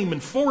fame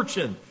and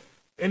fortune.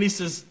 And he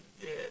says,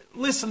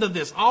 listen to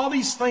this. All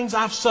these things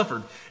I've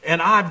suffered,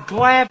 and I've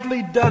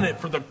gladly done it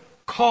for the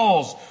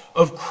cause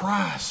of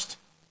Christ.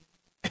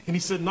 And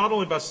he said, not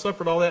only have I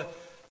suffered all that,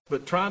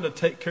 but trying to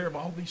take care of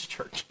all these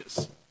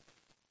churches.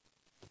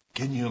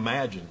 Can you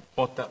imagine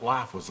what that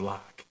life was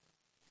like?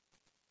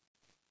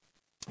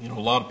 You know, a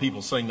lot of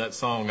people sing that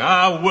song,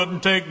 I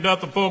wouldn't take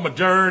nothing for my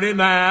journey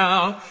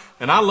now.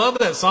 And I love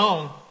that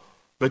song.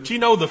 But you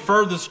know the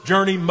furthest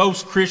journey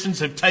most Christians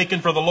have taken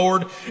for the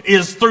Lord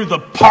is through the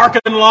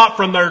parking lot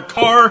from their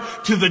car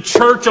to the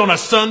church on a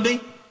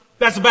Sunday.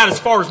 That's about as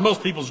far as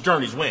most people's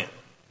journeys went.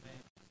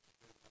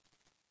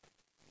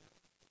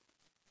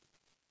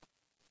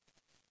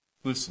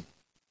 Listen,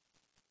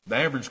 the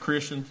average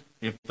Christian,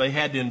 if they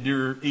had to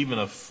endure even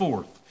a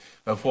fourth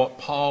of what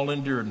Paul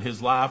endured in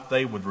his life,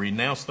 they would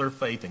renounce their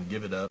faith and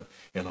give it up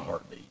in a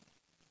heartbeat.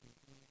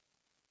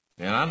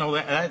 And I know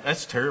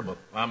that's terrible.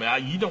 I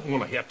mean, you don't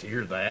want to have to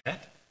hear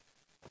that.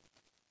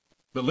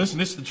 But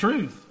listen, it's the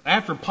truth.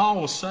 After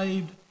Paul was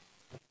saved,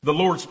 the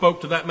Lord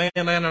spoke to that man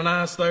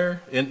Ananias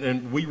there,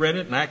 and we read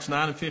it in Acts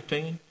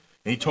 9:15. And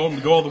he told him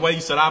to go all the way.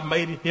 He said, I've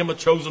made him a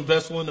chosen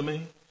vessel unto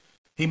me.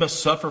 He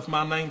must suffer for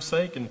my name's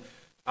sake. And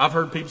I've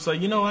heard people say,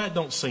 that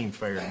don't seem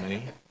fair to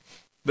me,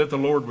 that the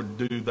Lord would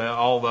do that,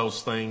 all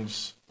those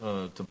things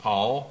to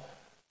Paul,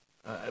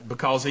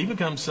 because he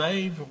becomes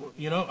saved.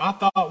 I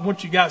thought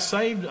once you got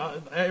saved,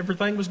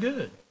 everything was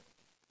good.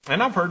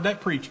 And I've heard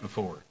that preached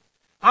before.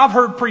 I've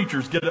heard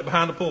preachers get up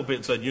behind the pulpit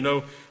and said,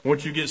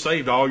 once you get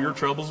saved, all your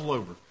troubles are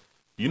over.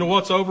 You know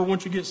what's over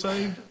once you get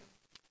saved?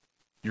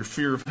 Your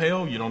fear of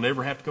hell, you don't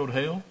ever have to go to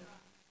hell.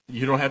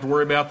 You don't have to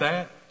worry about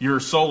that. Your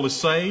soul is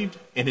saved,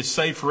 and it's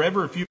saved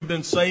forever. If you've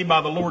been saved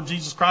by the Lord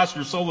Jesus Christ,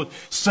 your soul is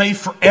saved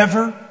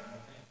forever.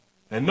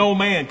 And no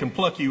man can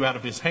pluck you out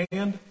of his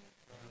hand.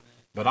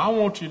 But I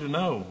want you to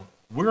know,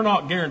 we're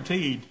not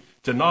guaranteed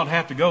to not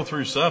have to go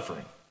through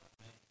suffering.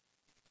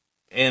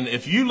 And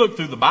if you look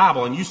through the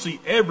Bible and you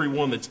see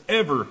everyone that's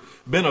ever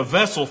been a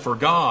vessel for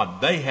God,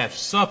 they have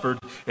suffered,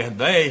 and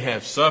they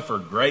have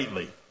suffered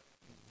greatly.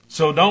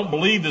 So don't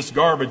believe this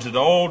garbage that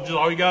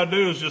all you got to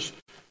do is just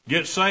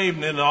get saved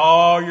and then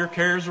all your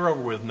cares are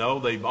over with. No,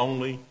 they've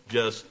only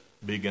just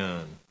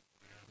begun.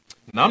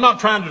 Now, I'm not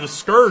trying to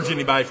discourage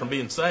anybody from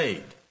being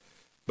saved,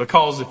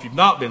 because if you've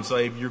not been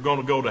saved, you're going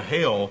to go to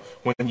hell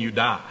when you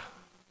die.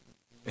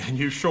 And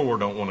you sure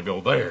don't want to go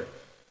there.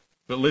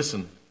 But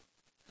listen,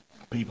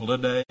 people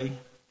today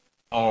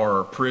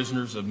are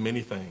prisoners of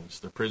many things.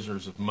 They're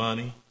prisoners of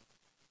money.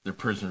 They're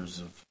prisoners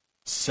of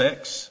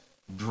sex,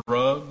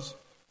 drugs,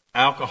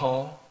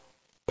 alcohol,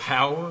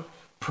 power,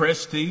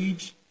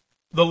 prestige.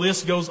 The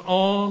list goes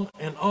on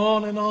and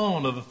on and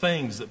on of the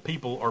things that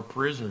people are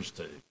prisoners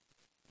to.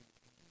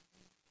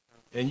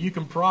 And you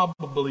can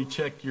probably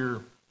check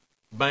your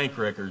bank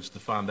records to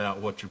find out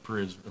what you're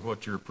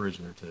a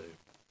prisoner to.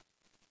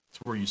 It's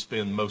where you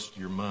spend most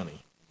of your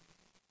money.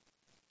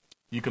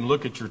 You can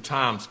look at your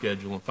time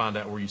schedule and find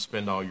out where you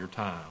spend all your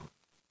time.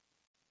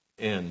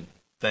 And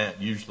that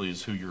usually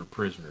is who you're a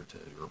prisoner to,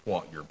 or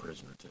what you're a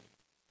prisoner to.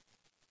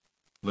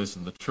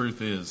 Listen, the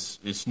truth is,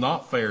 it's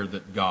not fair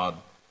that God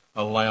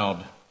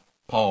allowed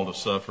Paul to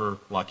suffer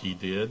like he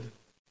did.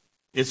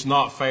 It's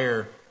not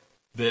fair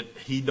that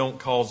he don't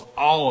cause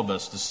all of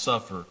us to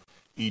suffer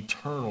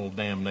eternal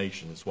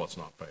damnation. Is what's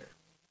not fair.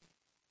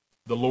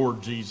 The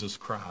Lord Jesus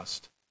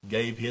Christ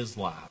gave his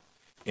life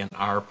in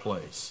our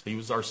place. He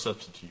was our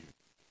substitute.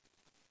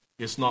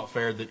 It's not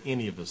fair that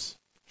any of us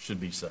should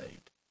be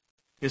saved.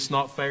 It's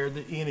not fair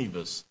that any of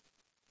us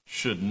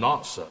should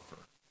not suffer.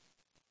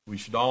 We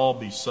should all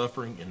be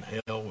suffering in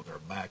hell with our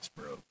backs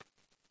broke.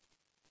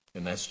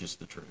 And that's just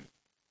the truth.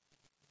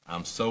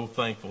 I'm so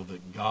thankful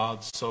that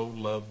God so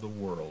loved the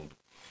world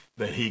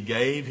that he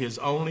gave his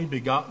only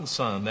begotten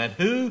Son, that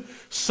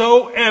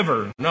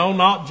whosoever, no,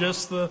 not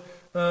just the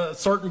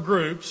certain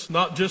groups,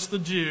 not just the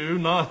Jew,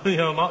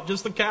 not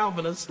just the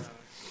Calvinist,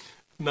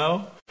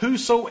 no,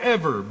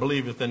 whosoever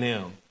believeth in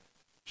him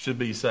should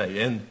be saved.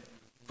 And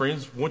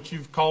friends, once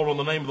you've called on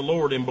the name of the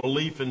Lord in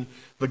belief in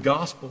the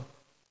gospel,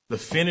 the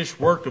finished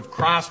work of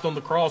Christ on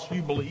the cross,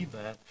 you believe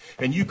that,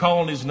 and you call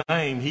on his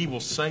name, he will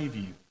save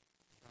you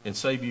and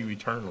save you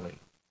eternally.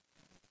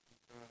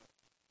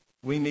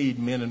 We need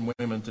men and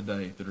women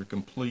today that are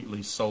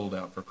completely sold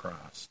out for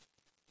Christ.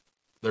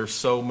 There's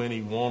so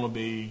many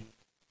wannabe,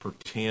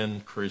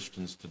 pretend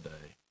Christians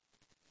today.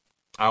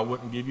 I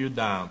wouldn't give you a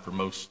dime for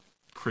most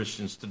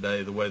Christians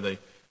today, the way they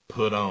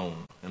put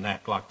on and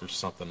act like there's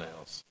something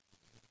else.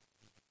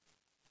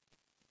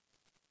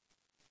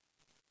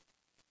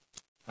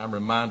 I'm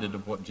reminded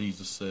of what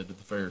Jesus said to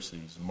the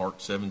Pharisees in Mark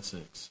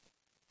 7:6.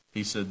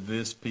 He said,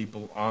 "This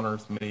people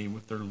honoreth me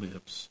with their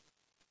lips,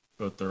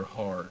 but their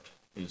heart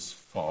is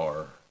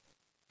far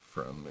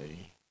from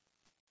me."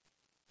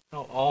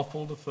 How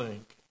awful to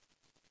think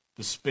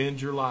to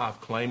spend your life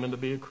claiming to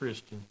be a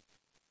Christian,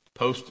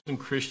 posting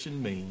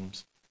Christian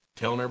memes,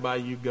 telling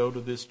everybody you go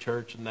to this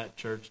church and that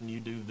church and you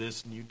do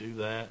this and you do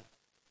that,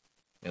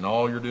 and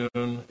all you're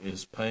doing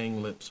is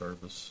paying lip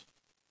service.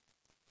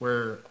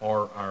 Where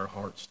are our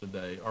hearts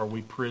today? Are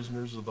we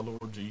prisoners of the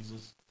Lord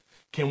Jesus?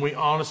 Can we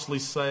honestly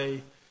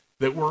say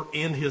that we're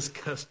in his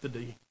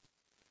custody?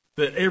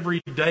 That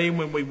every day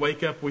when we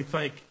wake up we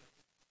think,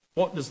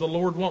 what does the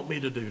Lord want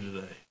me to do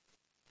today?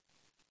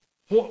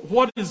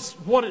 What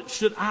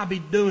should I be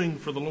doing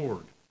for the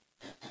Lord?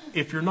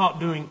 If you're not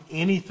doing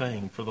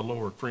anything for the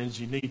Lord,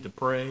 friends, you need to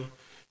pray.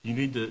 You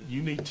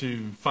need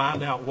to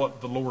find out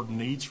what the Lord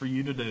needs for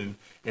you to do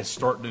and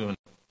start doing it.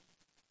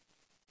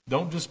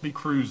 Don't just be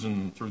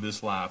cruising through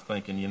this life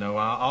thinking,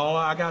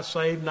 I got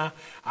saved and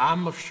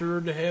I'm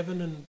assured to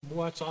heaven, and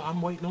boy,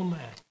 I'm waiting on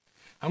that.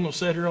 I'm going to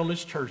sit here on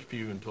this church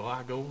pew until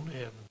I go to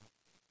heaven.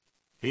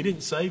 He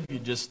didn't save you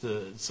just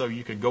so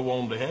you could go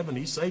on to heaven.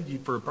 He saved you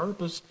for a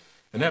purpose,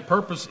 and that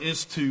purpose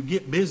is to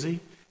get busy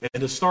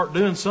and to start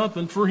doing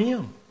something for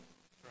him.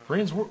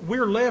 Friends,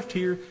 we're left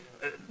here.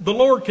 The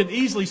Lord could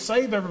easily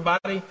save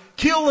everybody,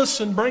 kill us,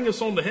 and bring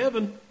us on to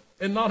heaven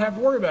and not have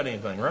to worry about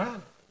anything, right?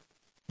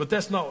 But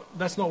that's not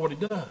what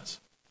he does.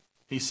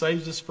 He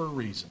saves us for a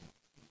reason.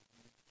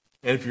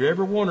 And if you're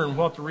ever wondering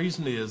what the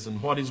reason is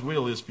and what his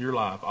will is for your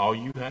life, all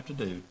you have to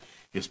do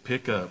is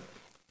pick up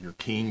your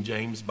King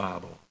James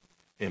Bible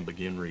and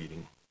begin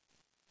reading.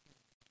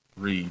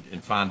 Read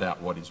and find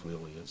out what his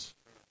will is.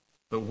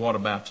 But what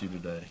about you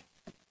today?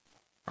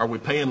 Are we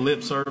paying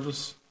lip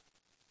service?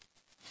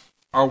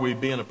 Are we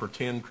being a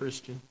pretend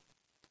Christian?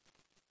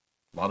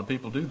 A lot of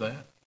people do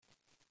that.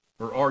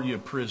 Or are you a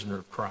prisoner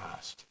of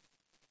Christ?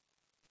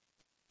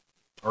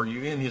 Are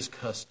you in his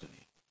custody?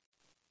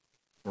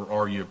 Or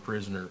are you a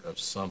prisoner of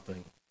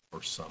something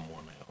or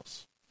someone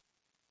else?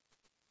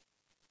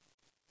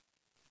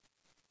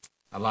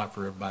 I'd like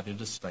for everybody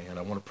to stand.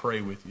 I want to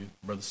pray with you.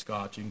 Brother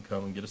Scott, you can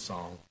come and get a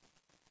song.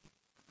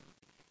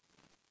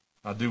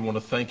 I do want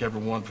to thank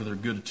everyone for their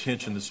good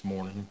attention this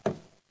morning.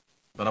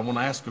 But I want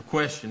to ask a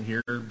question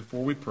here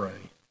before we pray.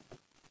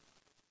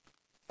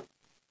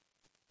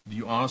 Do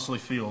you honestly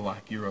feel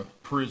like you're a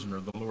prisoner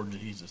of the Lord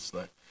Jesus,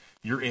 that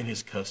you're in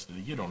his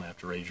custody? You don't have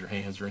to raise your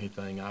hands or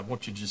anything. I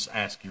want you to just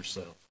ask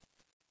yourself,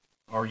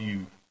 are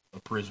you a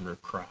prisoner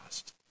of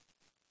Christ?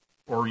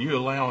 Or are you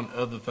allowing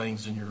other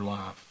things in your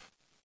life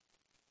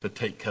to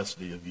take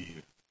custody of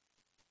you?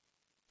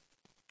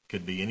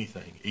 Could be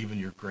anything, even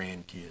your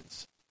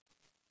grandkids.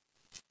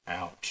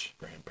 Ouch,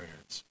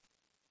 grandparents.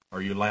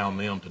 Are you allowing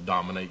them to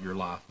dominate your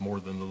life more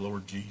than the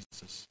Lord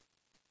Jesus?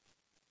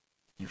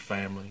 Your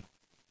family,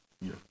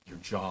 your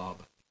job,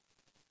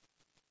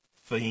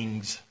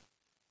 things,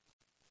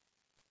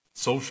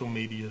 social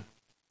media.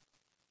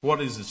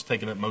 What is this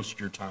taking up most of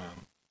your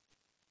time?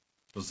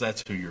 Because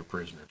that's who you're a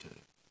prisoner to.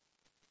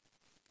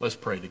 Let's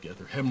pray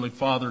together. Heavenly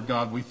Father,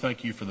 God, we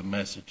thank you for the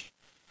message.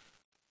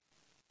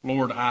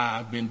 Lord,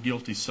 I've been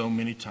guilty so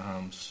many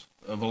times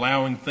of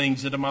allowing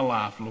things into my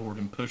life, Lord,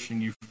 and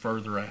pushing you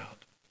further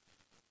out.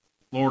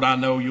 Lord, I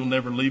know you'll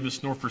never leave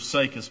us nor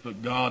forsake us,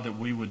 but God, that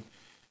we would,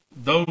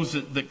 those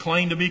that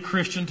claim to be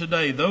Christian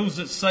today, those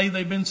that say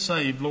they've been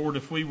saved, Lord,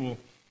 if we will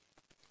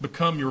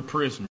become your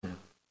prisoner.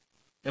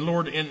 And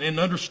Lord, and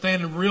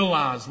understand and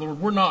realize,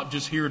 Lord, we're not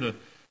just here to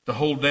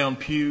hold down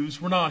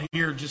pews. We're not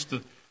here just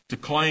to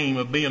claim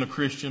of being a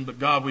Christian, but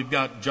God, we've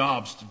got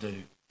jobs to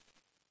do.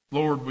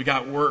 Lord, we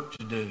got work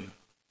to do.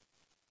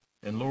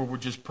 And Lord, we're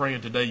just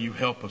praying today you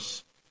help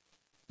us,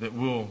 that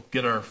we'll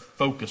get our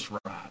focus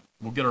right.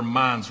 We'll get our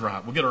minds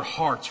right. We'll get our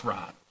hearts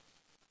right.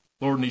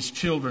 Lord, and these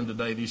children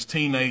today, these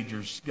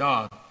teenagers,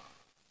 God,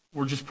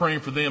 we're just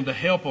praying for them to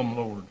help them,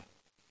 Lord.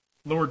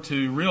 Lord,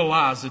 to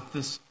realize that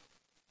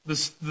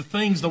the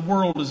things the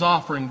world is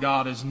offering,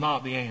 God, is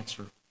not the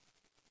answer.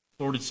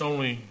 Lord, it's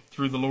only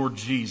through the Lord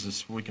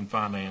Jesus we can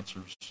find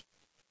answers.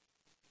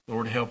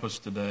 Lord, help us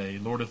today.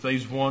 Lord, if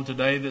there's one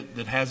today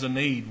that has a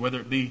need, whether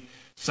it be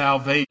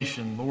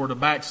salvation, Lord, a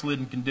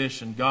backslidden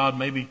condition, God,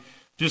 maybe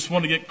just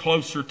want to get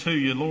closer to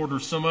you, Lord, or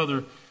some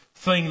other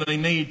thing they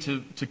need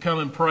to come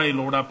and pray,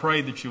 Lord, I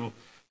pray that you'll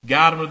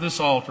guide them to this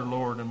altar,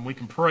 Lord, and we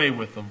can pray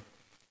with them.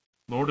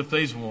 Lord, if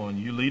there's one,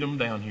 you lead them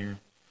down here.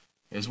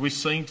 As we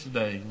sing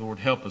today, Lord,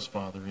 help us,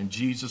 Father. In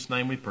Jesus'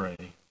 name we pray.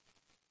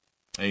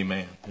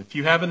 Amen. If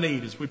you have a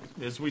need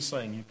as we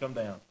sing, you come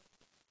down.